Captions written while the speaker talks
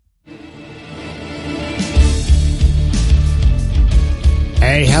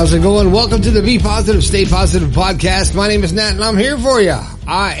Hey, how's it going? Welcome to the Be Positive, Stay Positive podcast. My name is Nat and I'm here for you.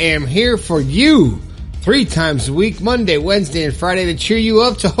 I am here for you 3 times a week, Monday, Wednesday, and Friday to cheer you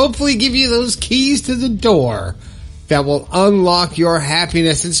up, to hopefully give you those keys to the door that will unlock your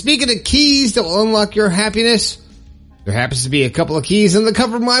happiness. And speaking of keys that will unlock your happiness, there happens to be a couple of keys on the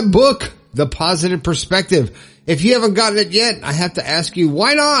cover of my book, The Positive Perspective. If you haven't gotten it yet, I have to ask you,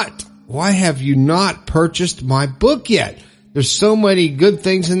 why not? Why have you not purchased my book yet? There's so many good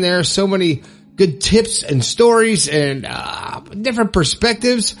things in there, so many good tips and stories and different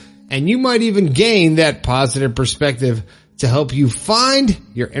perspectives, and you might even gain that positive perspective to help you find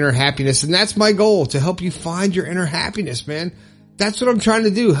your inner happiness. And that's my goal, to help you find your inner happiness, man. That's what I'm trying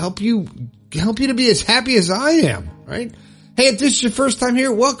to do, help you to be as happy as I am, right? Hey, if this is your first time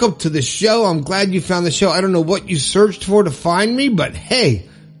here, welcome to the show. I'm glad you found the show. I don't know what you searched for to find me, but hey,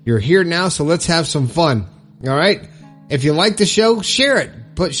 you're here now, so let's have some fun. All right? If you like the show, share it.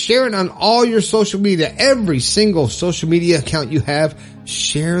 But share it on all your social media. Every single social media account you have,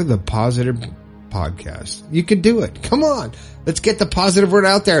 share the Positive Podcast. You can do it. Come on. Let's get the positive word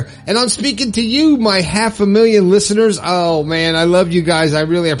out there. And I'm speaking to you, my 500,000 listeners. Oh man, I love you guys. I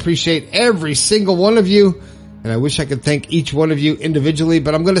really appreciate every single one of you. And I wish I could thank each one of you individually,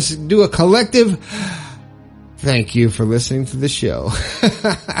 but I'm going to do a collective thank you for listening to the show.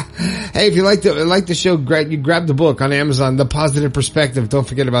 Hey, if you like the show, you grab the book on Amazon, The Positive Perspective. Don't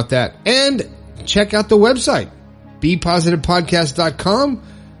forget about that. And check out the website, bepositivepodcast.com.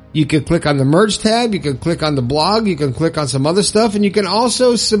 You can click on the merge tab. You can click on the blog. You can click on some other stuff. And you can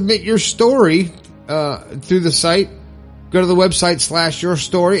also submit your story through the site. Go to the website /your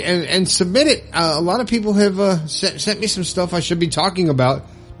story and submit it. A lot of people have sent me some stuff I should be talking about.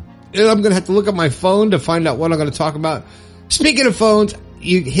 And I'm going to have to look at my phone to find out what I'm going to talk about. Speaking of phones,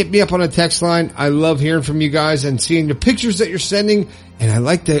 you hit me up on a text line. I love hearing from you guys and seeing the pictures that you're sending. And I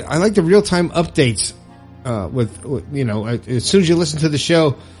like the real-time updates, with, you know, as soon as you listen to the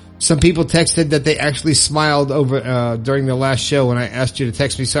show, some people texted that they actually smiled over, during the last show when I asked you to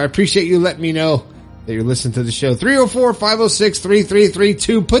text me. So I appreciate you letting me know that you're listening to the show.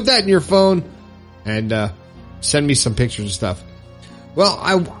 304-506-3332. Put that in your phone and, send me some pictures and stuff.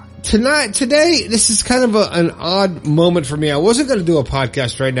 Well, today, this is kind of an odd moment for me. I wasn't going to do a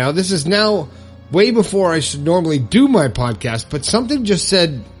podcast right now. This is now way before I should normally do my podcast, but something just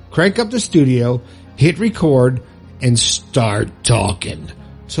said, crank up the studio, hit record, and start talking.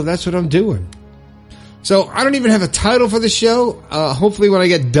 So that's what I'm doing. So I don't even have a title for the show. Hopefully when I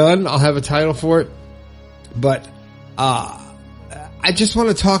get done, I'll have a title for it. But, I just want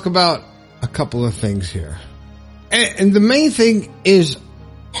to talk about a couple of things here. And the main thing is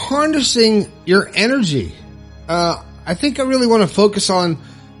harnessing your energy. I think I really want to focus on,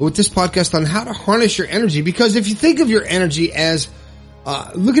 with this podcast, on how to harness your energy, because if you think of your energy as,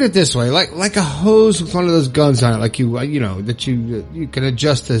 look at it this way, like a hose with one of those guns on it, like you know, that you can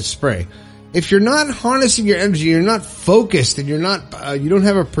adjust to spray. If you're not harnessing your energy, you're not focused, and you're not, you don't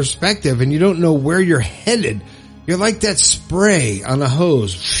have a perspective, and you don't know where you're headed, you're like that spray on a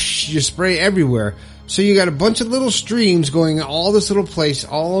hose. You spray everywhere. So you got a bunch of little streams going all this little place,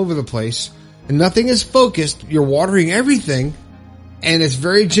 all over the place, and nothing is focused. You're watering everything, and it's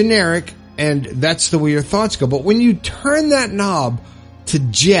very generic, and that's the way your thoughts go. But when you turn that knob to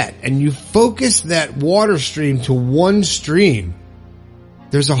jet, and you focus that water stream to one stream,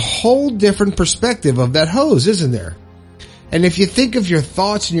 there's a whole different perspective of that hose, isn't there? And if you think of your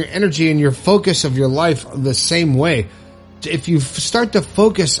thoughts and your energy and your focus of your life the same way, if you start to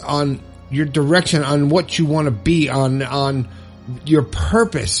focus on your direction, on what you want to be, on your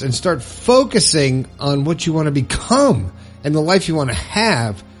purpose, and start focusing on what you want to become and the life you want to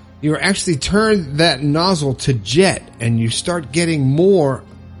have, you actually turn that nozzle to jet, and you start getting more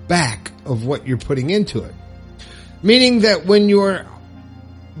back of what you're putting into it. Meaning that when you're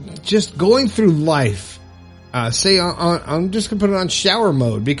just going through life, say I'm just going to put it on shower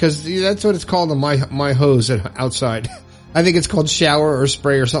mode, because that's what it's called on my hose outside. I think it's called shower or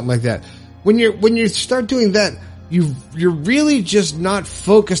spray or something like that. When you start doing that, you're really just not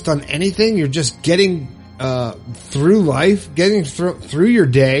focused on anything. You're just getting through life, getting through your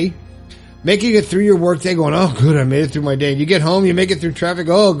day, making it through your work day, going, oh good, I made it through my day. And you get home, you make it through traffic,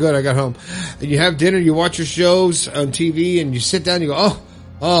 oh good, I got home. And you have dinner, you watch your shows on TV, and you sit down, you go,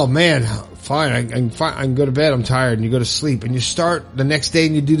 oh man, fine, I can go to bed, I'm tired, and you go to sleep, and you start the next day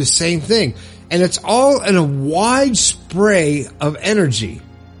and you do the same thing. And it's all in a wide spray of energy.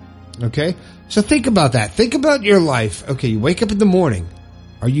 Okay? So think about that. Think about your life. Okay, you wake up in the morning.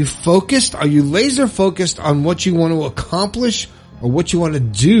 Are you focused? Are you laser focused on what you want to accomplish or what you want to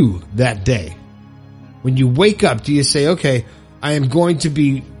do that day? When you wake up, do you say, okay, I am going to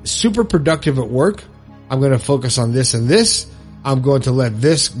be super productive at work. I'm going to focus on this and this. I'm going to let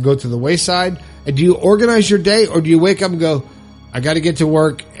this go to the wayside. And do you organize your day, or do you wake up and go, I got to get to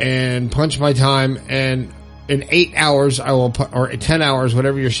work and punch my time, and in 8 hours I will, or 10 hours,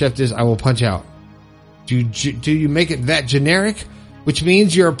 whatever your shift is, I will punch out? Do you make it that generic? Which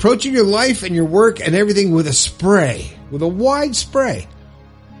means you're approaching your life and your work and everything with a wide spray.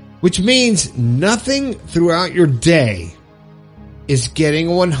 Which means nothing throughout your day is getting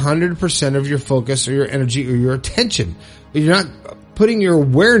 100% of your focus or your energy or your attention. You're not putting your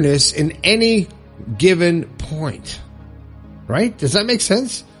awareness in any given point. Right? Does that make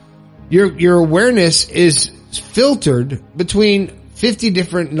sense? Your awareness is filtered between 50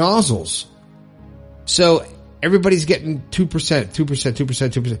 different nozzles. So everybody's getting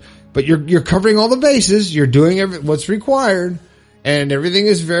 2%. But you're covering all the bases. You're doing what's required, and everything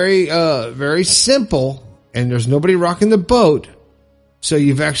is very, very simple, and there's nobody rocking the boat. So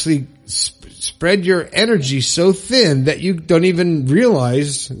you've actually spread your energy so thin that you don't even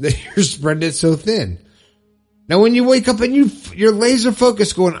realize that you're spreading it so thin. Now, when you wake up and you're laser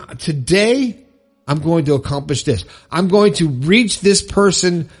focused going, today I'm going to accomplish this. I'm going to reach this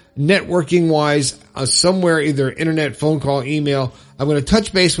person networking wise somewhere, either internet, phone call, email. I'm going to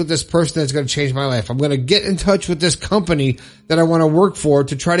touch base with this person that's going to change my life. I'm going to get in touch with this company that I want to work for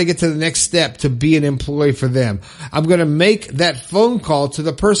to try to get to the next step to be an employee for them. I'm going to make that phone call to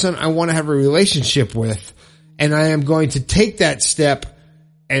the person I want to have a relationship with, and I am going to take that step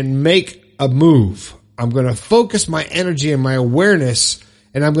and make a move. I'm going to focus my energy and my awareness,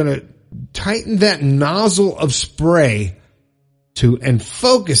 and I'm going to tighten that nozzle of spray and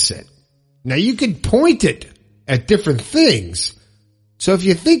focus it. Now, you can point it at different things. So if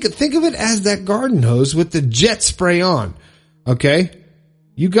you think of it as that garden hose with the jet spray on, okay?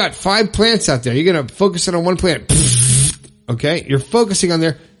 You got 5 plants out there. You're going to focus it on one plant. Okay? You're focusing on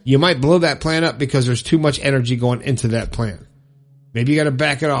there. You might blow that plant up because there's too much energy going into that plant. Maybe you got to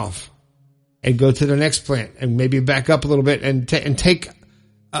back it off and go to the next plant, and maybe back up a little bit and take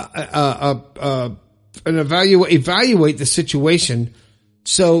and evaluate the situation,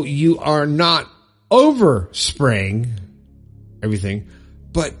 so you are not over spraying everything,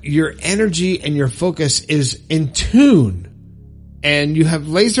 but your energy and your focus is in tune, and you have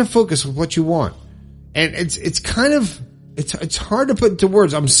laser focus with what you want. And it's hard to put into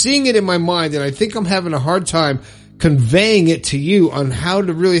words. I'm seeing it in my mind, and I think I'm having a hard time conveying it to you on how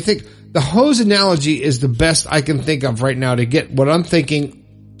to really think. The hose analogy is the best I can think of right now to get what I'm thinking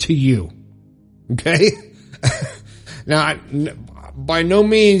to you. Okay? Now, by no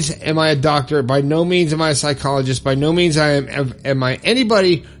means am I a doctor. By no means am I a psychologist. By no means am I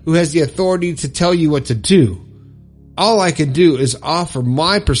anybody who has the authority to tell you what to do. All I can do is offer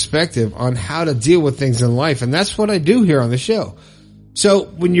my perspective on how to deal with things in life, and that's what I do here on the show. So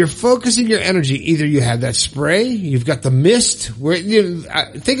when you're focusing your energy, either you have that spray, you've got the mist.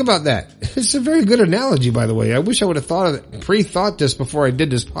 Think about that. It's a very good analogy, by the way. I wish I would have pre-thought this before I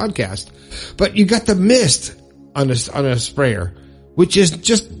did this podcast. But you got the mist on a sprayer, which is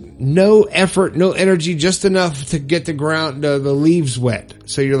just no effort, no energy, just enough to get the leaves wet.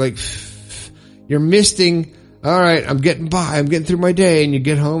 So you're like, you're misting. All right, I'm getting by. I'm getting through my day. And you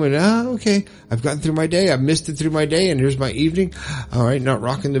get home and, okay, I've gotten through my day. I've misted through my day, and here's my evening. All right, not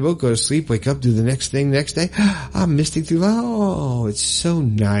rocking the boat. Go to sleep, wake up, do the next thing next day. I'm misting through. Oh, it's so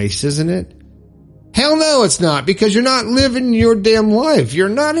nice, isn't it? Hell no, it's not, because you're not living your damn life. You're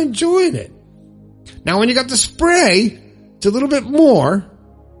not enjoying it. Now, when you got the spray, it's a little bit more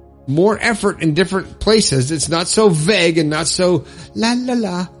effort in different places. It's not so vague and not so la la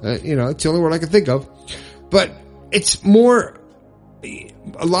la. It's the only word I can think of. But it's putting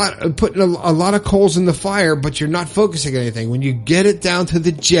a lot of coals in the fire, but you're not focusing on anything. When you get it down to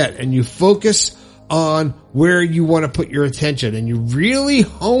the jet and you focus on where you want to put your attention, and you really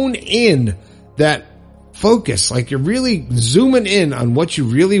hone in that focus, like you're really zooming in on what you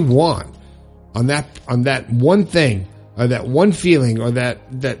really want, on that one thing, or that one feeling, or that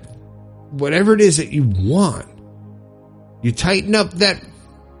whatever it is that you want, you tighten up that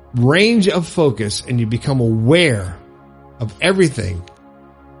range of focus and you become aware of everything,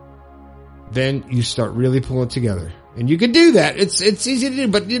 then you start really pulling it together. And you can do that. It's easy to do,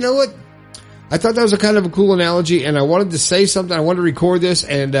 but you know what? I thought that was a kind of a cool analogy, and I wanted to say something. I wanted to record this,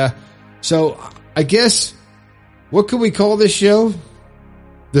 and so I guess, what could we call this show?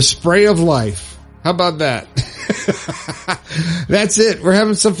 The Spray of Life. How about that? That's it. We're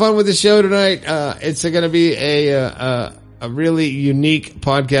having some fun with the show tonight. It's going to be a really unique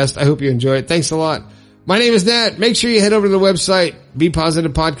podcast. I hope you enjoy it. Thanks a lot. My name is Nat. Make sure you head over to the website,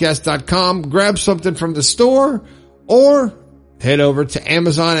 bepositivepodcast.com. Grab something from the store, or head over to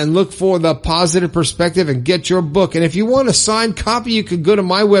Amazon and look for The Positive Perspective and get your book. And if you want a signed copy, you can go to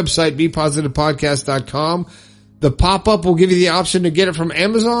my website, BePositivePodcast.com. The pop-up will give you the option to get it from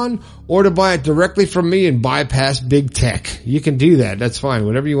Amazon or to buy it directly from me and bypass big tech. You can do that. That's fine.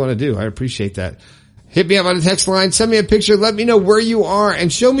 Whatever you want to do. I appreciate that. Hit me up on the text line. Send me a picture. Let me know where you are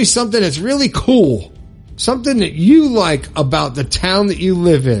and show me something that's really cool. Something that you like about the town that you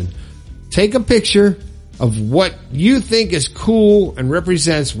live in. Take a picture of what you think is cool and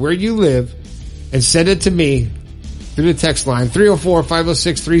represents where you live and send it to me through the text line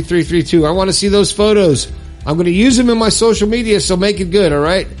 304-506-3332. I want to see those photos. I'm going to use them in my social media, so make it good, all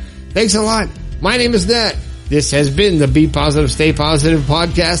right? Thanks a lot. My name is Nat. This has been the Be Positive, Stay Positive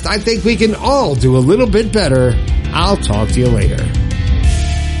podcast. I think we can all do a little bit better. I'll talk to you later.